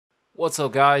What's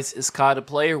up guys, it's Nosada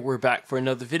Player. We're back for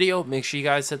another video. Make sure you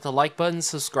guys hit the like button,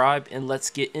 subscribe, and let's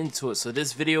get into it. So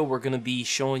this video we're going to be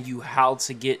showing you how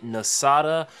to get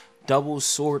Nosada double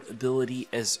sword ability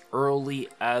as early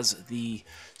as the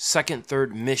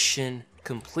third mission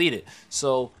completed.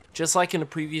 So just like in the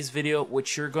previous video,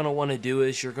 what you're going to want to do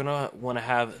is you're going to want to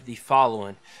have the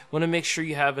following. Want to make sure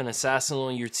you have an assassin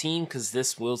on your team because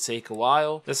this will take a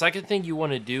while. The second thing you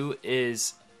want to do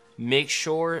is make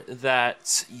sure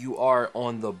that you are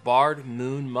on the Barred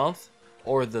Moon month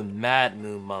or the Mad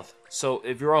Moon month. So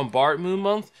if you're on Barred Moon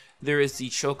month, there is the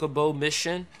Chocobo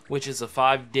mission, which is a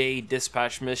 5-day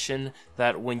dispatch mission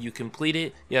that when you complete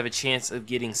it, you have a chance of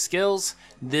getting skills.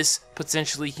 This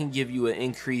potentially can give you an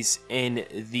increase in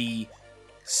the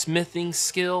smithing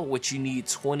skill, which you need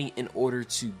 20 in order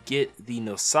to get the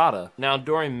Nosada. Now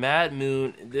during Mad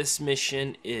Moon, this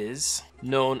mission is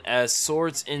known as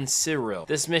Swords in Cyril.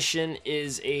 This mission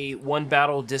is a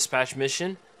 1-battle dispatch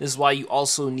mission. This is why you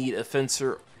also need a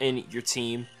fencer in your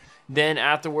team. Then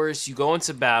afterwards, you go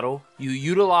into battle, you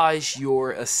utilize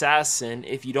your assassin.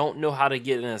 If you don't know how to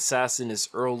get an assassin as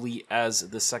early as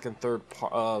the third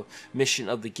mission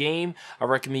of the game, I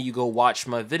recommend you go watch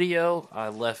my video. I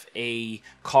left a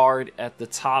card at the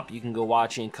top. You can go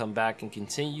watch it and come back and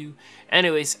continue.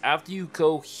 Anyways, after you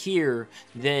go here,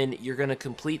 then you're going to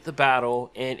complete the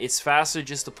battle, and it's faster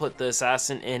just to put the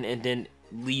assassin in and then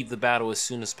leave the battle as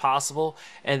soon as possible.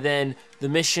 And then the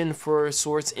mission for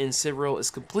Swords in Cyril is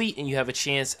complete and you have a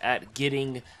chance at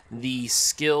getting the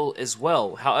skill as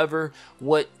well. However,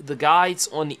 what the guides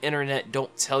on the internet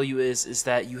don't tell you is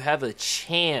that you have a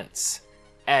chance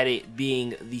at it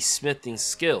being the smithing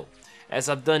skill, as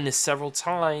I've done this several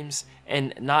times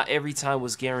and not every time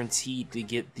was guaranteed to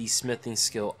get the smithing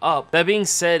skill up. That being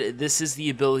said, this is the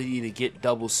ability to get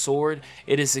double sword.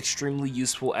 It is extremely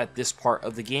useful at this part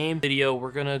of the game. Video,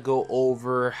 we're gonna go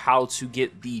over how to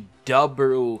get the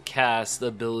double cast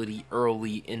ability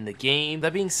early in the game.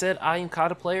 That being said, I am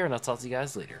Nosada Player and I'll talk to you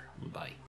guys later. Bye.